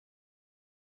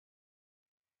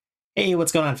Hey,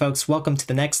 what's going on, folks? Welcome to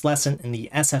the next lesson in the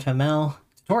SFML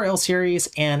tutorial series.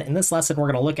 And in this lesson, we're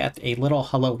going to look at a little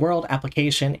Hello World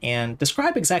application and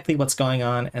describe exactly what's going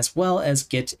on, as well as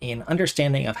get an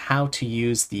understanding of how to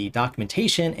use the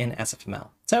documentation in SFML.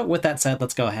 So with that said,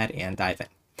 let's go ahead and dive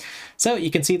in. So you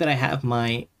can see that I have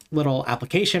my little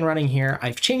application running here.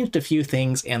 I've changed a few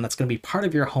things, and that's going to be part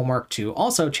of your homework to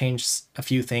also change a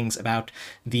few things about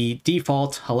the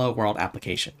default Hello World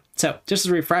application. So just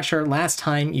as a refresher, last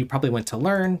time you probably went to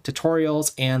Learn,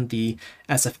 Tutorials, and the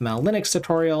SFML Linux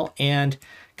tutorial, and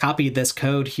copied this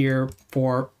code here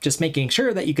for just making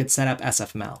sure that you could set up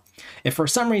SFML. If for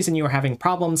some reason you are having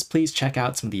problems, please check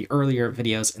out some of the earlier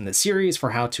videos in the series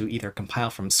for how to either compile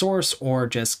from source or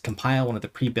just compile one of the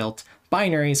pre-built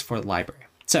binaries for the library.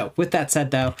 So with that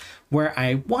said, though, where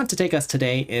I want to take us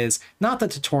today is not the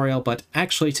tutorial, but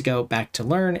actually to go back to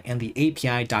Learn and the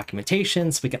API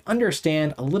documentation so we can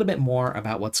understand a little bit more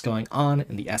about what's going on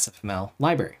in the SFML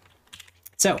library.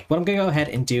 So what I'm going to go ahead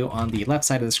and do on the left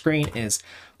side of the screen is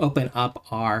open up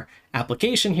our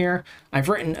application here. I've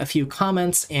written a few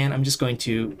comments, and I'm just going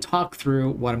to talk through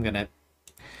what I'm going to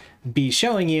be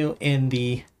showing you in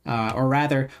the, or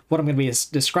rather, what I'm going to be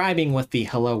describing with the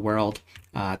Hello World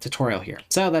tutorial here.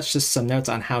 So that's just some notes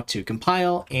on how to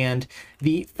compile. And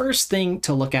the first thing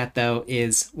to look at, though,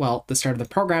 is, well, the start of the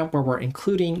program where we're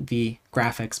including the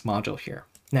graphics module here.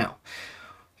 Now,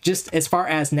 just as far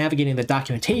as navigating the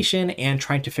documentation and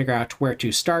trying to figure out where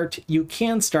to start, you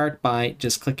can start by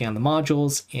just clicking on the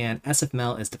modules, and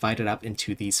SFML is divided up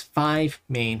into these 5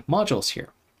 main modules here.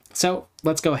 So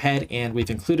let's go ahead, and we've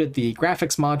included the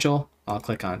graphics module. I'll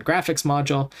click on graphics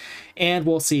module, and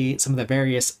we'll see some of the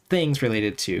various things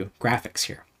related to graphics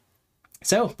here.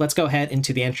 So let's go ahead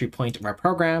into the entry point of our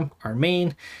program, our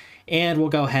main, and we'll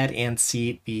go ahead and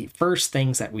see the first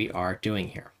things that we are doing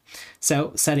here.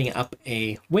 So setting up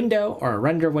a window or a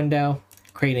render window,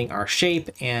 creating our shape,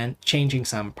 and changing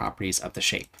some properties of the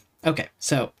shape. Okay,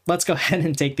 so let's go ahead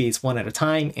and take these one at a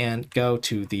time and go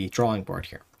to the drawing board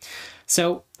here.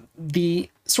 So the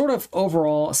sort of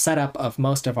overall setup of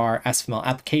most of our SFML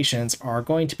applications are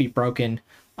going to be broken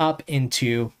up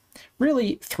into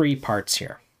really 3 parts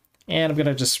here. And I'm going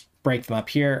to just break them up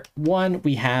here. One,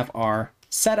 we have our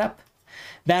setup.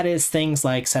 That is things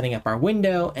like setting up our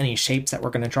window, any shapes that we're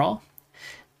going to draw.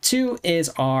 2 is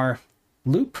our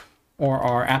loop, or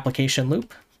our application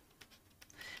loop.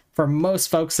 For most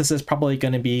folks, this is probably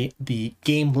going to be the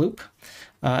game loop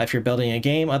if you're building a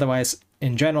game. Otherwise,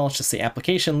 in general, it's just the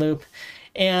application loop.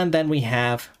 And then we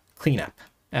have cleanup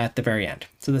at the very end.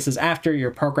 So this is after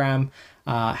your program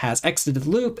has exited the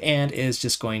loop and is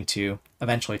just going to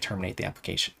eventually terminate the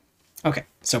application. Okay,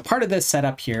 so part of this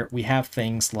setup here, we have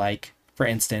things like, for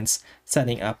instance,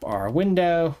 setting up our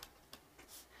window,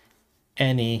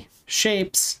 any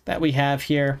shapes that we have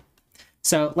here.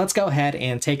 So let's go ahead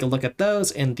and take a look at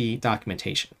those in the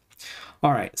documentation.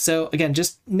 All right, so again,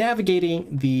 just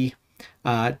navigating the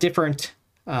different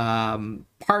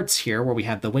parts here where we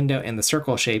have the window and the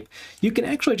circle shape, you can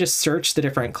actually just search the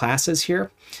different classes here.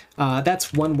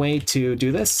 That's one way to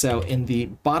do this. So in the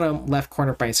bottom left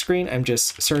corner of my screen, I'm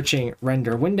just searching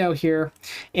RenderWindow here,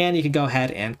 and you can go ahead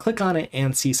and click on it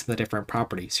and see some of the different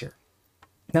properties here.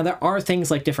 Now, there are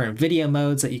things like different video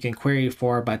modes that you can query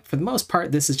for, but for the most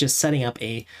part, this is just setting up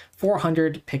a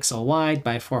 400 pixel wide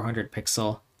by 400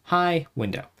 pixel high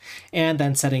window, and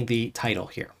then setting the title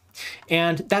here.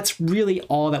 And that's really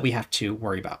all that we have to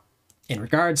worry about in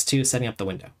regards to setting up the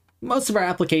window. Most of our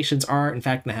applications are, in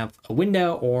fact, going to have a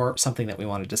window or something that we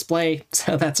want to display.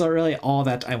 So that's really all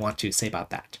that I want to say about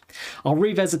that. I'll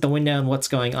revisit the window and what's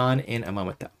going on in a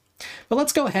moment, though. But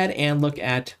let's go ahead and look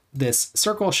at this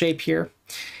circle shape here.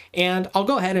 And I'll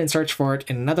go ahead and search for it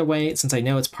in another way, since I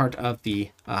know it's part of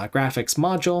the graphics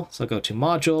module. So I'll go to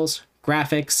modules,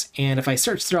 graphics, and if I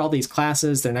search through all these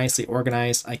classes, they're nicely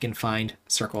organized, I can find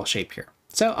circle shape here.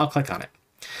 So I'll click on it.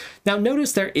 Now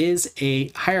notice there is a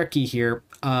hierarchy here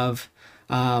of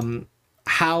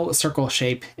how circle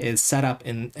shape is set up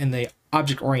in the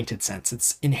object-oriented sense.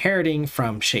 It's inheriting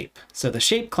from shape. So the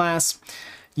shape class,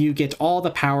 you get all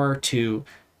the power to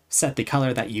set the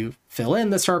color that you fill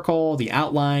in the circle, the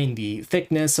outline, the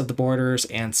thickness of the borders,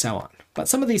 and so on. But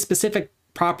some of these specific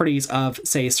properties of,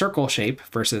 say, circle shape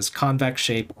versus convex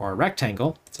shape or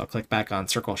rectangle, so I'll click back on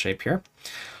circle shape here,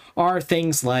 are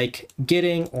things like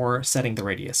getting or setting the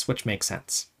radius, which makes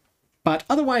sense. But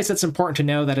otherwise, it's important to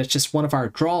know that it's just one of our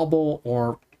drawable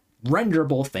or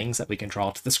renderable things that we can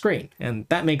draw to the screen. And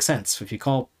that makes sense. If you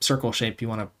call circle shape, you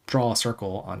want to draw a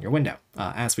circle on your window,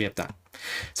 as we have done.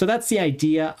 So that's the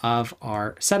idea of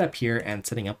our setup here and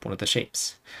setting up one of the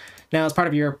shapes. Now, as part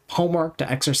of your homework to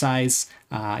exercise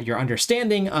your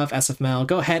understanding of SFML,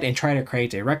 go ahead and try to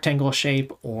create a rectangle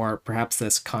shape or perhaps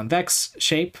this convex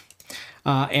shape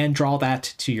and draw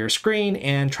that to your screen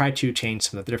and try to change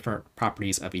some of the different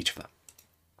properties of each of them.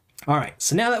 All right,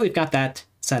 so now that we've got that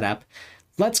set up,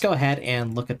 let's go ahead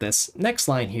and look at this next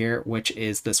line here, which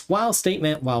is this while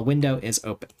statement while window is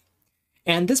open.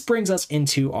 And this brings us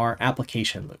into our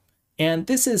application loop. And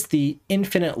this is the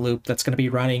infinite loop that's going to be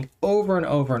running over and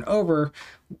over and over,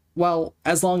 well,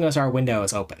 as long as our window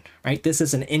is open, right? This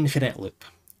is an infinite loop.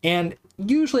 And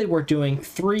usually we're doing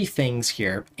three things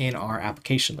here in our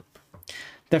application loop.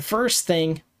 The first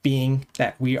thing being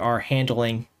that we are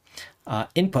handling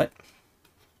input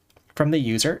from the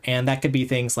user, and that could be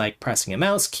things like pressing a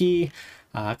mouse key,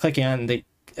 clicking on the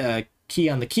key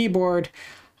on the keyboard,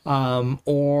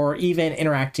 or even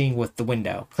interacting with the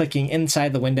window, clicking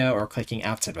inside the window or clicking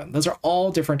outside of it. Those are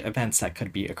all different events that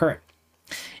could be occurring.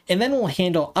 And then we'll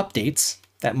handle updates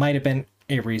that might have been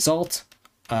a result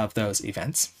of those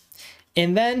events.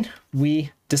 And then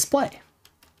we display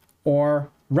or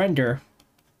render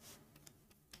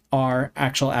our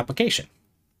actual application.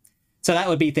 So that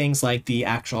would be things like the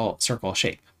actual circle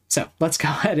shape. So let's go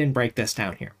ahead and break this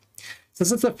down here. So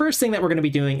since the first thing that we're going to be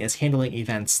doing is handling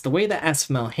events, the way that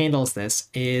SFML handles this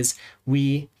is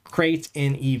we create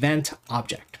an event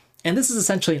object. And this is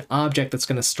essentially an object that's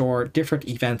going to store different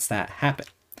events that happen.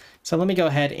 So let me go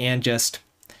ahead and just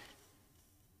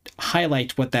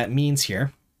highlight what that means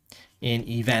here in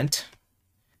event.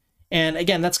 And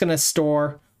again, that's going to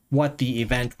store what the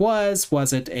event was.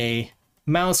 Was it a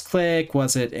mouse click?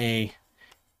 Was it a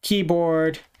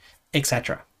keyboard,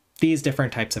 etc.? These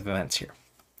different types of events here.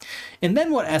 And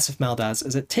then what SFML does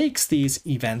is it takes these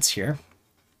events here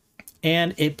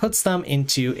and it puts them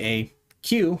into a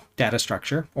queue data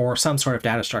structure or some sort of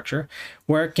data structure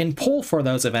where it can pull for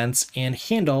those events and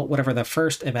handle whatever the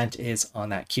first event is on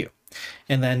that queue.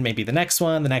 And then maybe the next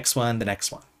one, the next one, the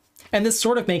next one. And this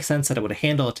sort of makes sense that it would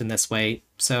handle it in this way.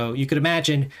 So you could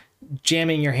imagine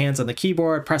jamming your hands on the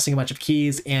keyboard, pressing a bunch of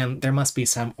keys, and there must be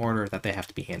some order that they have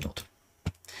to be handled.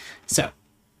 So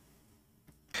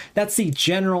that's the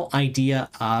general idea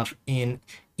of an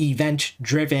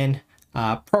event-driven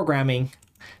programming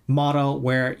model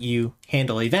where you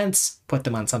handle events, put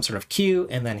them on some sort of queue,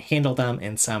 and then handle them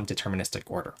in some deterministic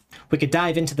order. We could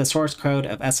dive into the source code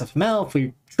of SFML if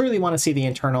we truly want to see the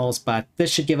internals, but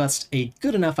this should give us a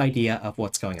good enough idea of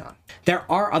what's going on. There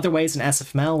are other ways in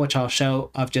SFML, which I'll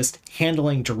show, of just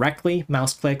handling directly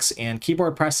mouse clicks and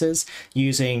keyboard presses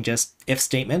using just if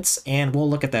statements, and we'll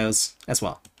look at those as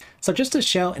well. So just to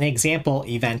show an example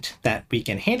event that we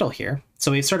can handle here,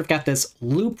 so we've sort of got this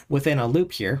loop within a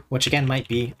loop here, which again might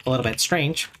be a little bit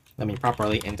strange. Let me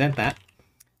properly indent that.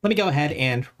 Let me go ahead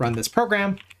and run this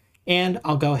program, and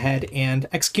I'll go ahead and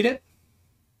execute it.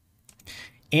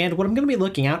 And what I'm going to be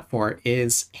looking out for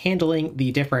is handling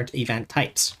the different event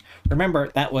types. Remember,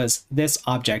 that was this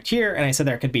object here, and I said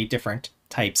there could be different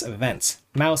types of events.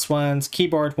 Mouse ones,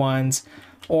 keyboard ones,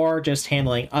 or just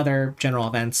handling other general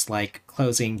events like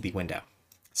closing the window.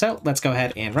 So let's go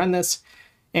ahead and run this,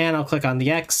 and I'll click on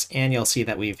the X, and you'll see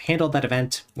that we've handled that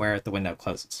event where the window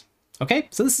closes. Okay,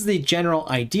 so this is the general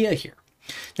idea here.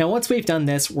 Now, once we've done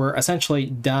this, we're essentially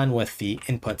done with the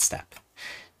input step.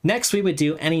 Next, we would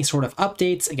do any sort of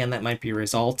updates. Again, that might be a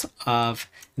result of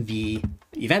the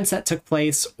events that took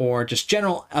place or just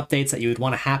general updates that you would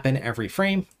want to happen every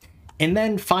frame. And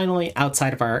then finally,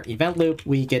 outside of our event loop,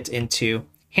 we get into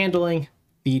handling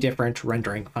the different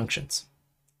rendering functions.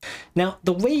 Now,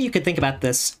 the way you could think about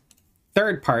this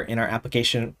third part in our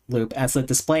application loop as the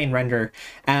display and render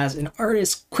as an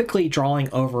artist quickly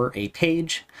drawing over a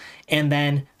page and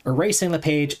then erasing the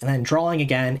page and then drawing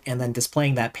again and then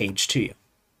displaying that page to you.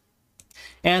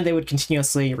 And they would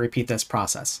continuously repeat this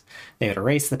process. They would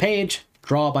erase the page,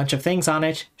 draw a bunch of things on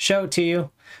it, show it to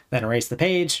you, then erase the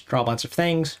page, draw a bunch of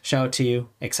things, show it to you,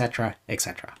 etc.,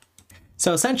 etc.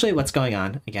 So essentially what's going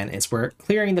on, again, is we're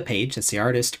clearing the page. It's the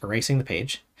artist erasing the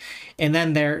page. And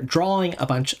then they're drawing a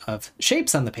bunch of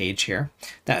shapes on the page here.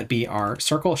 That would be our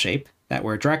circle shape that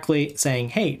we're directly saying,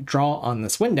 hey, draw on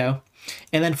this window.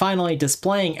 And then finally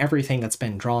displaying everything that's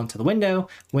been drawn to the window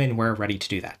when we're ready to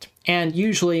do that. And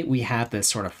usually we have this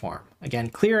sort of form. Again,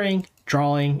 clearing,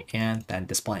 drawing, and then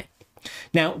displaying.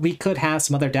 Now, we could have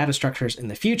some other data structures in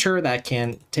the future that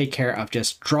can take care of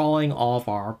just drawing all of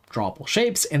our drawable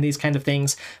shapes and these kind of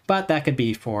things, but that could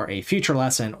be for a future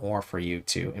lesson or for you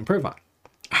to improve on.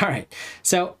 All right,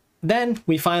 so then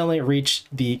we finally reach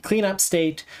the cleanup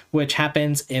state, which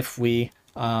happens if we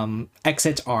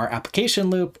exit our application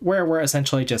loop, where we're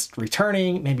essentially just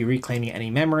returning, maybe reclaiming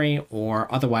any memory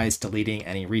or otherwise deleting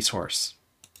any resource.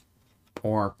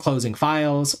 or closing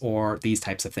files or these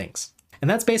types of things. And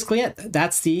that's basically it.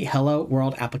 That's the Hello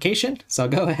World application. So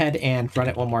go ahead and run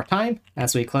it one more time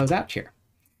as we close out here.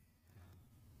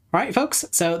 All right, folks,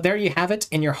 so there you have it.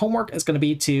 And your homework is going to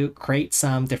be to create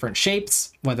some different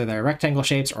shapes, whether they're rectangle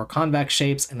shapes or convex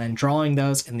shapes, and then drawing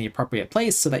those in the appropriate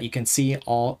place so that you can see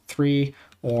all 3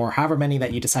 or however many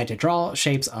that you decide to draw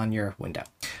shapes on your window.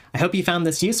 I hope you found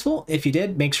this useful. If you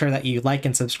did, make sure that you like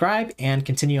and subscribe and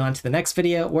continue on to the next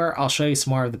video where I'll show you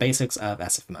some more of the basics of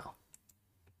SFML.